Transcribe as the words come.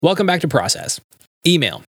Welcome back to Process.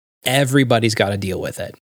 Email. Everybody's got to deal with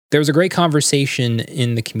it. There was a great conversation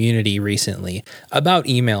in the community recently about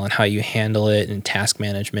email and how you handle it and task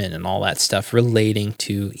management and all that stuff relating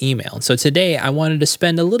to email. And so today I wanted to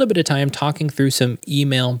spend a little bit of time talking through some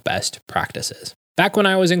email best practices. Back when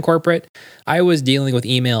I was in corporate, I was dealing with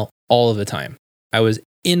email all of the time. I was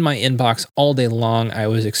in my inbox all day long. I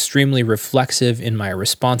was extremely reflexive in my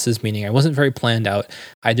responses, meaning I wasn't very planned out.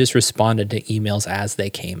 I just responded to emails as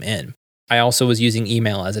they came in. I also was using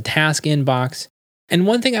email as a task inbox. And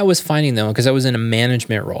one thing I was finding though, because I was in a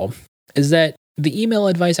management role, is that the email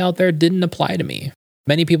advice out there didn't apply to me.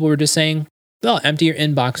 Many people were just saying, well, empty your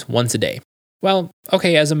inbox once a day. Well,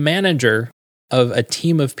 okay, as a manager of a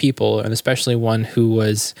team of people, and especially one who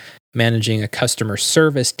was managing a customer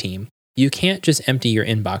service team, you can't just empty your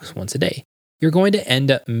inbox once a day. You're going to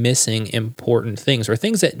end up missing important things or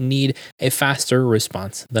things that need a faster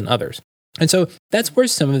response than others. And so that's where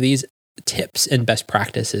some of these tips and best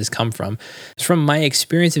practices come from. It's from my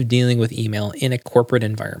experience of dealing with email in a corporate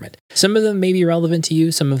environment. Some of them may be relevant to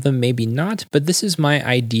you, some of them maybe not, but this is my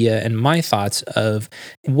idea and my thoughts of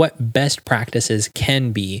what best practices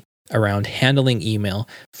can be around handling email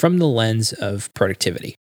from the lens of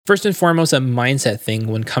productivity. First and foremost, a mindset thing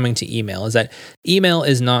when coming to email is that email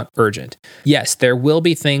is not urgent. Yes, there will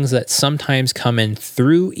be things that sometimes come in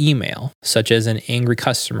through email, such as an angry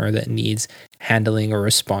customer that needs handling or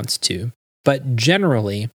response to. But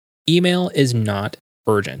generally, email is not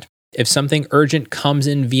urgent. If something urgent comes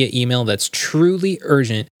in via email that's truly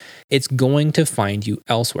urgent, it's going to find you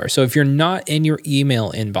elsewhere. So if you're not in your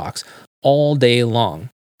email inbox all day long,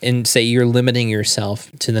 and say you're limiting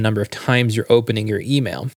yourself to the number of times you're opening your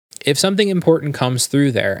email, if something important comes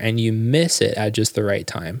through there and you miss it at just the right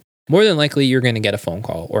time, more than likely you're going to get a phone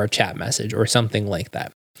call or a chat message or something like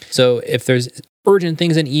that. So if there's urgent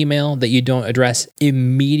things in email that you don't address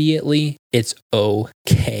immediately, it's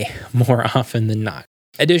okay more often than not.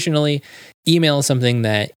 Additionally, email is something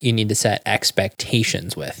that you need to set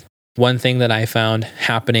expectations with. One thing that I found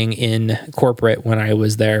happening in corporate when I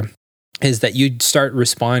was there is that you'd start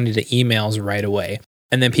responding to emails right away.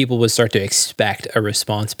 And then people would start to expect a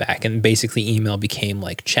response back. And basically email became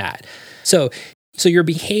like chat. So your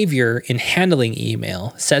behavior in handling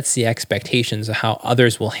email sets the expectations of how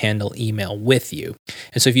others will handle email with you.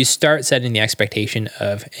 And so if you start setting the expectation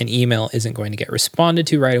of an email isn't going to get responded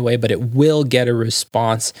to right away, but it will get a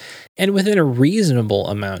response and within a reasonable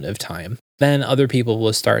amount of time, then other people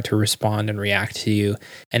will start to respond and react to you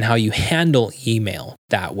and how you handle email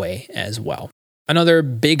that way as well. Another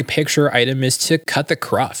big picture item is to cut the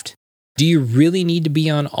cruft. Do you really need to be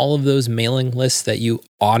on all of those mailing lists that you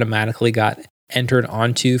automatically got entered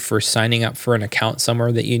onto for signing up for an account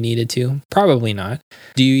somewhere that you needed to? Probably not.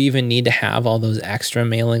 Do you even need to have all those extra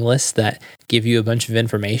mailing lists that give you a bunch of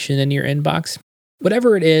information in your inbox?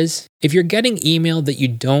 Whatever it is, if you're getting email that you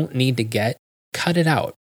don't need to get, cut it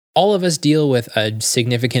out. All of us deal with a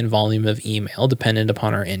significant volume of email dependent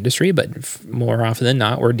upon our industry, but more often than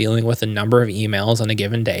not, we're dealing with a number of emails on a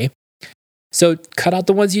given day. So cut out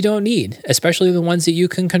the ones you don't need, especially the ones that you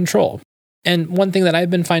can control. And one thing that I've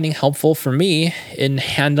been finding helpful for me in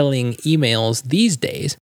handling emails these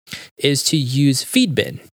days is to use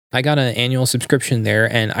Feedbin. I got an annual subscription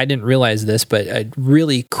there, and I didn't realize this, but a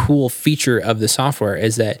really cool feature of the software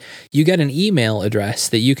is that you get an email address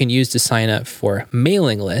that you can use to sign up for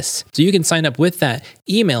mailing lists. So you can sign up with that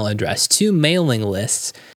email address to mailing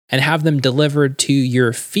lists and have them delivered to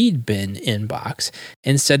your Feedbin inbox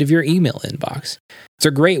instead of your email inbox. It's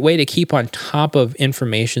a great way to keep on top of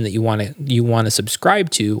information that you want to subscribe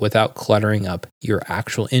to without cluttering up your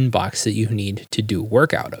actual inbox that you need to do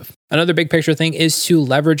work out of. Another big picture thing is to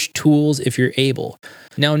leverage tools if you're able.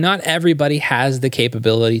 Now, not everybody has the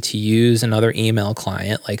capability to use another email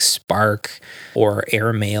client like Spark or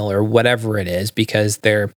Airmail or whatever it is because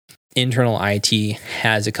their internal IT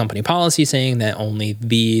has a company policy saying that only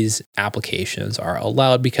these applications are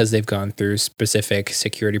allowed because they've gone through specific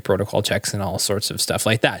security protocol checks and all sorts of stuff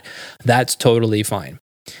like that. That's totally fine.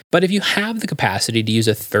 But if you have the capacity to use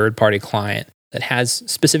a third-party client that has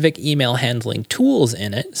specific email handling tools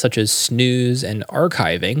in it, such as snooze and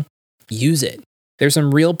archiving, use it. There's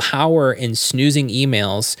some real power in snoozing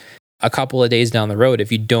emails a couple of days down the road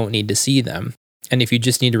if you don't need to see them. And if you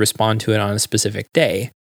just need to respond to it on a specific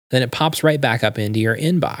day, then it pops right back up into your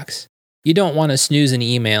inbox. You don't want to snooze an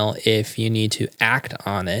email if you need to act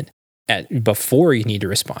on it before you need to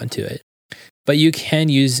respond to it. But you can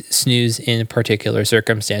use snooze in particular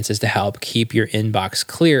circumstances to help keep your inbox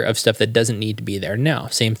clear of stuff that doesn't need to be there now.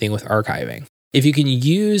 Same thing with archiving. If you can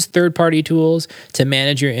use third-party tools to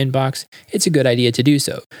manage your inbox, it's a good idea to do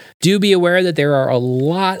so. Do be aware that there are a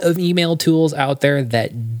lot of email tools out there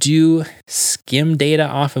that do skim data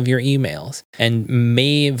off of your emails and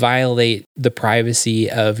may violate the privacy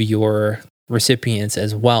of your recipients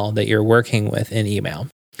as well that you're working with in email.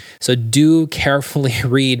 So do carefully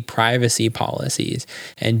read privacy policies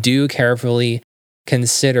and do carefully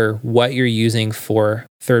consider what you're using for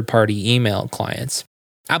third-party email clients.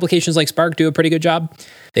 Applications like Spark do a pretty good job.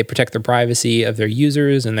 They protect the privacy of their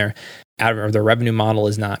users, and their revenue model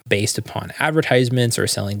is not based upon advertisements or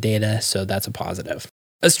selling data, so that's a positive.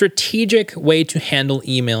 A strategic way to handle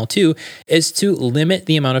email too is to limit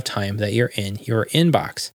the amount of time that you're in your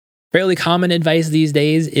inbox. Fairly common advice these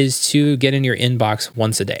days is to get in your inbox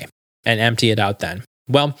once a day and empty it out then.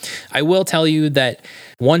 Well, I will tell you that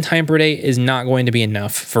one time per day is not going to be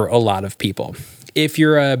enough for a lot of people. If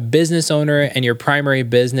you're a business owner and your primary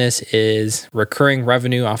business is recurring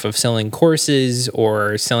revenue off of selling courses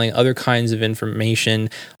or selling other kinds of information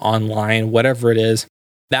online, whatever it is,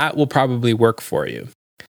 that will probably work for you.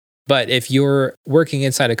 But if you're working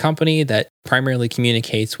inside a company that primarily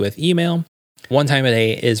communicates with email, one time a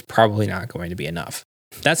day is probably not going to be enough.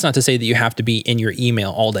 That's not to say that you have to be in your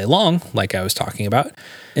email all day long, like I was talking about.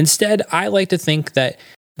 Instead, I like to think that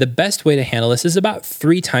the best way to handle this is about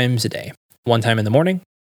 3 times a day. One time in the morning,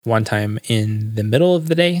 one time in the middle of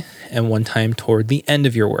the day, and one time toward the end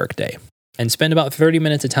of your workday. And spend about 30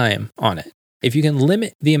 minutes of time on it. If you can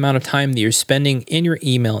limit the amount of time that you're spending in your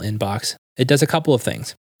email inbox, it does a couple of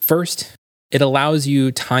things. First, it allows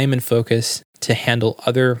you time and focus to handle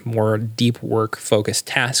other more deep work focused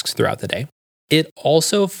tasks throughout the day. It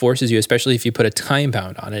also forces you, especially if you put a time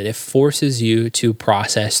bound on it, it forces you to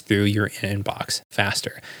process through your inbox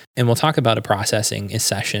faster. And we'll talk about a processing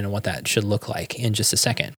session and what that should look like in just a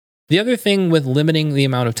second. The other thing with limiting the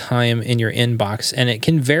amount of time in your inbox, and it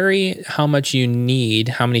can vary how much you need,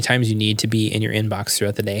 how many times you need to be in your inbox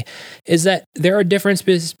throughout the day, is that there are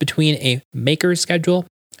differences between a maker's schedule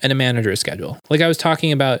and a manager's schedule. Like I was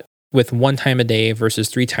talking about with 1 time a day versus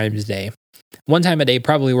 3 times a day. 1 time a day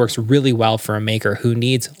probably works really well for a maker who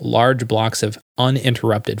needs large blocks of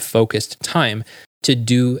uninterrupted, focused time to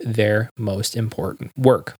do their most important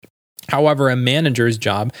work. However, a manager's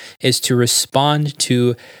job is to respond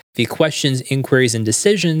to the questions, inquiries, and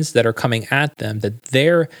decisions that are coming at them, that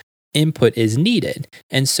their input is needed.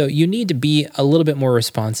 And so you need to be a little bit more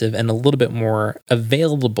responsive and a little bit more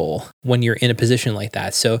available when you're in a position like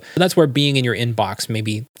that. So that's where being in your inbox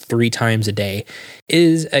maybe 3 times a day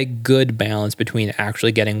is a good balance between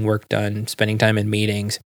actually getting work done, spending time in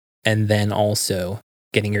meetings, and then also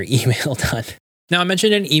getting your email done. Now, I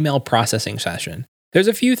mentioned an email processing session. There's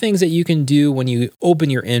a few things that you can do when you open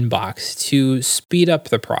your inbox to speed up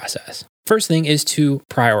the process. First thing is to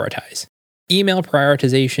prioritize. Email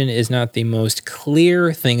prioritization is not the most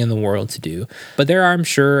clear thing in the world to do, but there are, I'm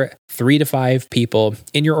sure, 3 to 5 people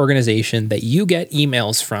in your organization that you get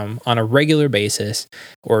emails from on a regular basis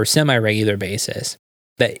or semi-regular basis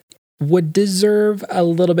that would deserve a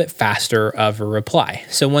little bit faster of a reply.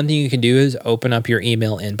 So one thing you can do is open up your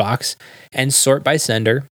email inbox and sort by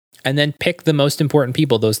sender, and then pick the most important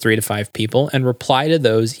people, those 3 to 5 people, and reply to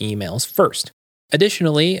those emails first.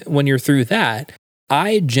 Additionally, when you're through that,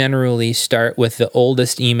 I generally start with the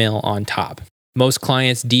oldest email on top. Most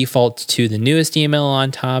clients default to the newest email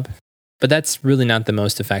on top, but that's really not the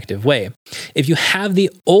most effective way. If you have the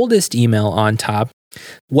oldest email on top,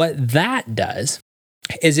 what that does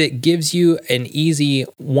is it gives you an easy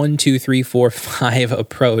 1, 2, 3, 4, 5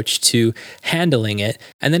 approach to handling it.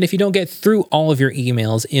 And then if you don't get through all of your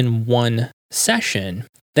emails in one session,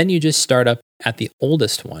 then you just start up at the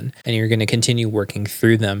oldest one and you're going to continue working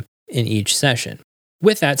through them in each session.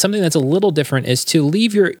 With that, something that's a little different is to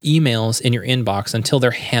leave your emails in your inbox until they're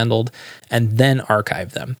handled and then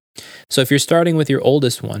archive them. So if you're starting with your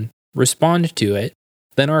oldest one, respond to it,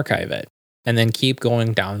 then archive it, and then keep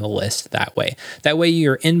going down the list that way. That way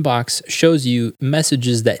your inbox shows you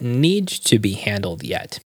messages that need to be handled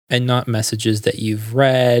yet, and not messages that you've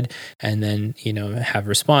read and then, have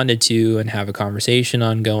responded to and have a conversation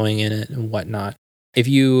ongoing in it and whatnot. If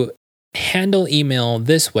you handle email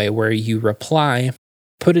this way, where you reply,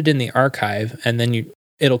 put it in the archive, and then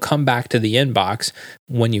it'll come back to the inbox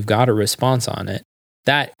when you've got a response on it.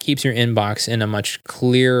 That keeps your inbox in a much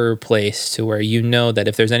clearer place to where you know that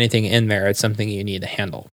if there's anything in there, it's something you need to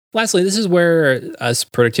handle. Lastly, this is where us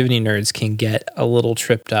productivity nerds can get a little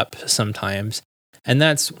tripped up sometimes. And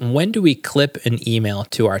that's, when do we clip an email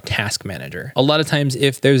to our task manager? A lot of times,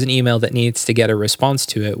 if there's an email that needs to get a response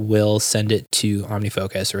to it, we'll send it to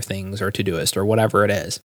OmniFocus or Things or Todoist or whatever it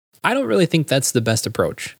is. I don't really think that's the best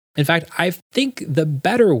approach. In fact, I think the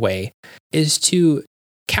better way is to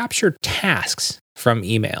capture tasks from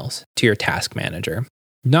emails to your task manager,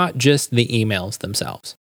 not just the emails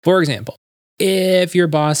themselves. For example, if your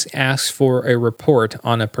boss asks for a report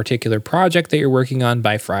on a particular project that you're working on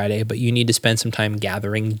by Friday, but you need to spend some time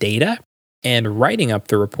gathering data and writing up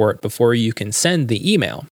the report before you can send the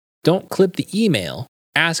email, don't clip the email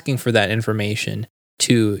asking for that information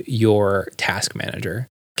to your task manager.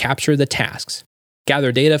 Capture the tasks,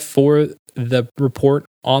 gather data for the report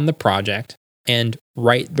on the project, and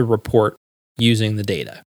write the report using the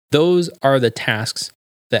data. Those are the tasks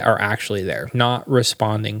that are actually there, not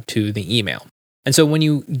responding to the email. And so when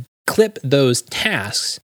you clip those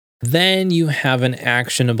tasks, then you have an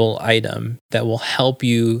actionable item that will help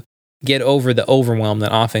you get over the overwhelm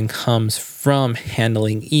that often comes from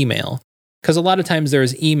handling email. Because a lot of times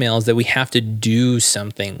there's emails that we have to do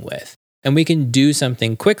something with. And we can do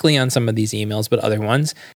something quickly on some of these emails, but other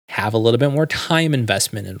ones have a little bit more time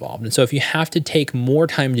investment involved. And so if you have to take more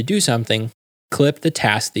time to do something, clip the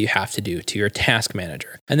task that you have to do to your task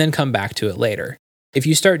manager and then come back to it later. If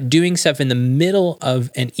you start doing stuff in the middle of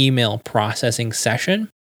an email processing session,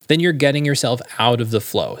 then you're getting yourself out of the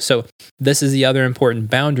flow. So this is the other important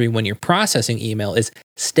boundary when you're processing email is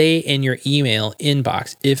stay in your email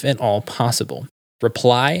inbox if at all possible.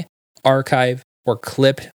 Reply, archive, or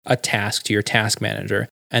clip a task to your task manager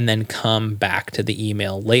and then come back to the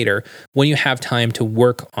email later when you have time to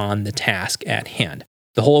work on the task at hand.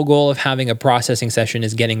 The whole goal of having a processing session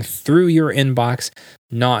is getting through your inbox,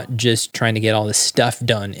 not just trying to get all the stuff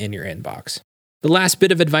done in your inbox. The last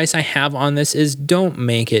bit of advice I have on this is don't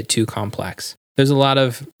make it too complex. There's a lot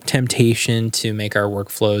of temptation to make our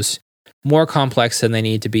workflows more complex than they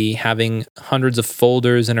need to be, having hundreds of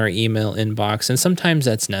folders in our email inbox, and sometimes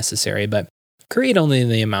that's necessary, but create only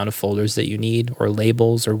the amount of folders that you need or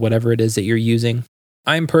labels or whatever it is that you're using.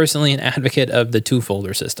 I'm personally an advocate of the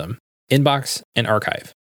 2-folder system. Inbox and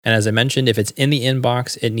archive. And as I mentioned, if it's in the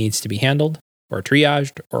inbox, it needs to be handled or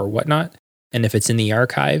triaged or whatnot. And if it's in the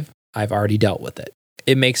archive, I've already dealt with it.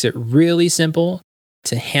 It makes it really simple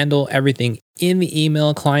to handle everything in the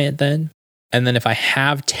email client then. And then if I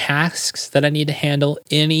have tasks that I need to handle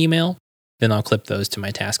in email, then I'll clip those to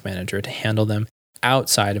my task manager to handle them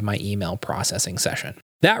outside of my email processing session.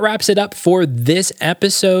 That wraps it up for this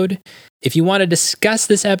episode. If you want to discuss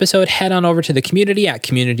this episode, head on over to the community at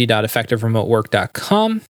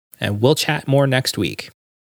community.effectiveremotework.com, and we'll chat more next week.